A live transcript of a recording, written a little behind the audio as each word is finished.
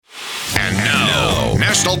And now,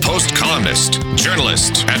 National Post columnist,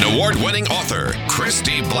 journalist, and award-winning author,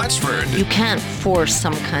 Christie Blatchford. You can't force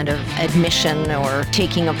some kind of admission or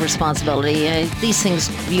taking of responsibility. These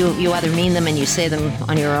things, you either mean them and you say them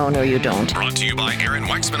on your own or you don't. Brought to you by Aaron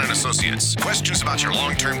Waxman and Associates. Questions about your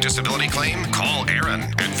long-term disability claim? Call Aaron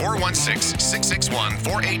at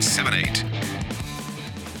 416-661-4878.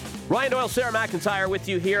 Ryan Doyle, Sarah McIntyre with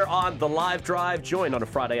you here on The Live Drive, joined on a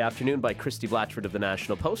Friday afternoon by Christie Blatchford of the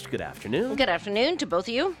National Post. Good afternoon. Good afternoon to both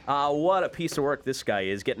of you. What a piece of work this guy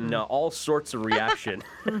is, getting all sorts of reaction.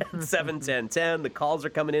 7-10-10, the calls are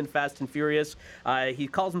coming in fast and furious. He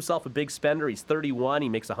calls himself a big spender. He's 31. He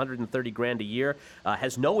makes $130,000 a year,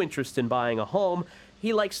 has no interest in buying a home.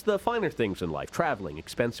 He likes the finer things in life, traveling,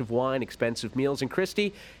 expensive wine, expensive meals. And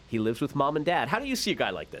Christie, he lives with mom and dad. How do you see a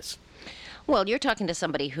guy like this? Well, you're talking to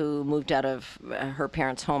somebody who moved out of her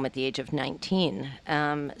parents' home at the age of 19.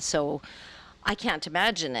 So I can't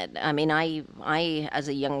imagine it. I mean, I, as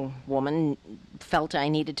a young woman, felt I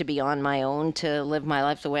needed to be on my own to live my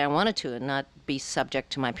life the way I wanted to and not be subject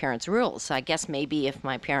to my parents' rules. I guess maybe if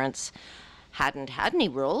my parents hadn't had any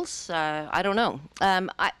rules, I don't know.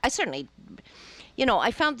 I certainly,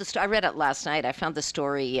 I found I read it last night. I found the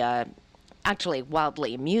story actually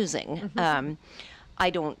wildly amusing. Mm-hmm. I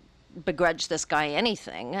don't begrudge this guy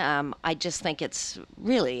anything. I just think it's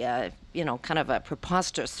really, kind of a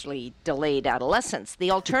preposterously delayed adolescence. The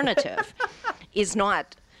alternative is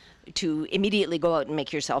not to immediately go out and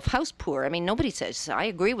make yourself house poor. I mean, nobody says, I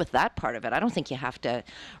agree with that part of it. I don't think you have to,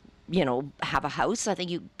 have a house. I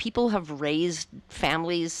think people have raised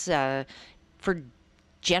families for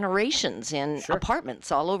generations in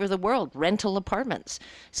apartments all over the world, rental apartments.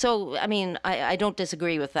 So, I mean, I don't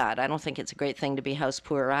disagree with that. I don't think it's a great thing to be house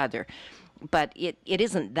poor either. But it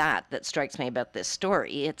isn't that strikes me about this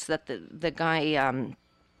story. It's that the guy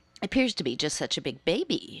appears to be just such a big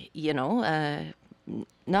baby, not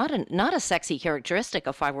a sexy characteristic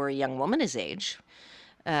if I were a young woman his age.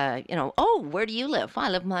 Oh, where do you live? I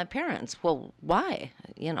live with my parents. Well, why?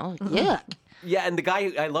 Yuck. Yeah, and the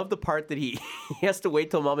guy, I love the part that he has to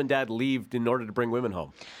wait till mom and dad leave in order to bring women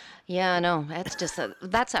home. Yeah, no,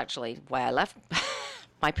 that's actually why I left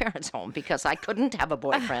my parents' home, because I couldn't have a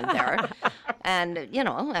boyfriend there. And,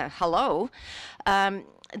 hello.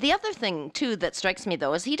 The other thing, too, that strikes me,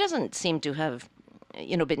 though, is he doesn't seem to have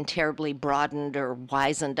been terribly broadened or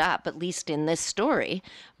wizened up, at least in this story,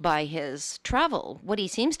 by his travel. What he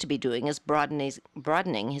seems to be doing is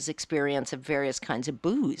broadening his experience of various kinds of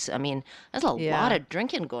booze. I mean, there's a lot of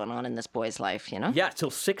drinking going on in this boy's life, Yeah,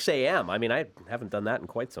 till 6 a.m. I mean, I haven't done that in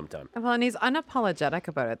quite some time. Well, and he's unapologetic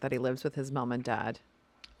about it, that he lives with his mom and dad.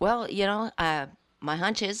 Well, my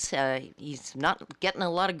hunch is he's not getting a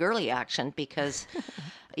lot of girly action, because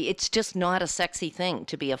it's just not a sexy thing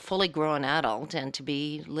to be a fully grown adult and to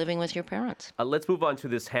be living with your parents. Let's move on to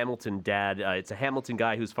this Hamilton dad. It's a Hamilton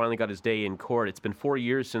guy who's finally got his day in court. It's been 4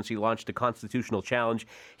 years since he launched a constitutional challenge.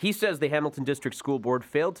 He says the Hamilton District School Board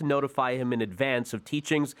failed to notify him in advance of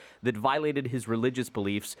teachings that violated his religious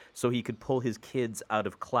beliefs so he could pull his kids out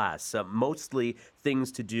of class. Mostly things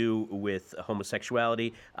to do with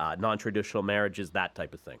homosexuality, non-traditional marriages, that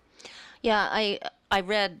type of thing. Yeah, I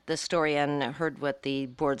read the story and heard what the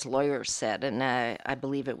board's lawyers said, and I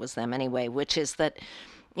believe it was them anyway, which is that,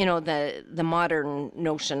 the modern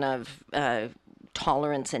notion of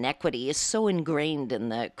tolerance and equity is so ingrained in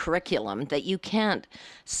the curriculum that you can't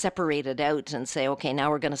separate it out and say, okay,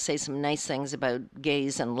 now we're going to say some nice things about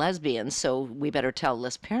gays and lesbians, so we better tell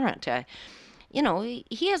this parent.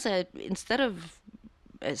 He has instead of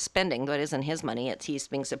spending, though it isn't his money, he's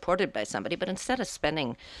being supported by somebody, but instead of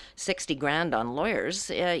spending $60,000 on lawyers,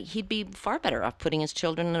 he'd be far better off putting his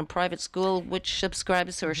children in a private school which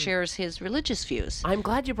subscribes or shares his religious views. I'm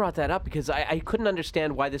glad you brought that up, because I couldn't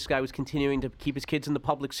understand why this guy was continuing to keep his kids in the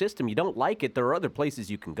public system. You don't like it, there are other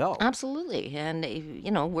places you can go. Absolutely. And,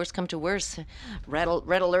 worst come to worst, red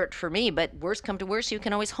alert for me, but worst come to worst, you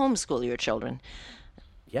can always homeschool your children.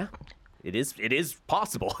 Yeah. It is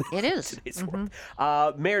possible. It is.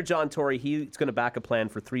 Mayor John Tory, he's going to back a plan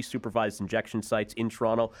for 3 supervised injection sites in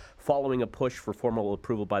Toronto, following a push for formal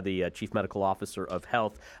approval by the Chief Medical Officer of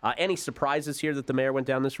Health. Any surprises here that the mayor went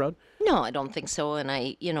down this road? No, I don't think so. And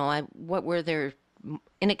what were there?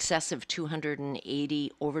 In excess of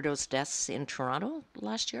 280 overdose deaths in Toronto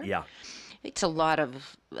last year. Yeah. That's a lot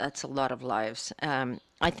of lives.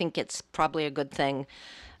 I think it's probably a good thing.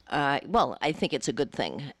 I think it's a good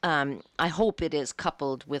thing. I hope it is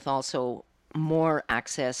coupled with also more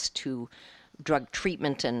access to drug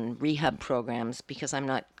treatment and rehab programs, because I'm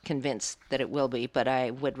not convinced that it will be, but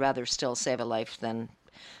I would rather still save a life than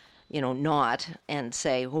not and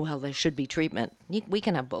say, oh, well, there should be treatment. We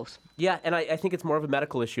can have both. Yeah, and I think it's more of a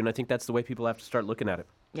medical issue, and I think that's the way people have to start looking at it.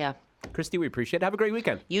 Yeah. Christie, we appreciate it. Have a great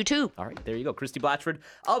weekend. You too. All right, there you go. Christie Blatchford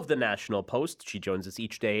of the National Post. She joins us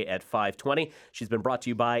each day at 5:20. She's been brought to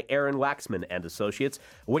you by Aaron Waxman and Associates.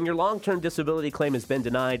 When your long-term disability claim has been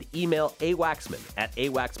denied, email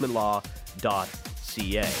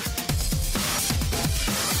awaxman@awaxmanlaw.ca.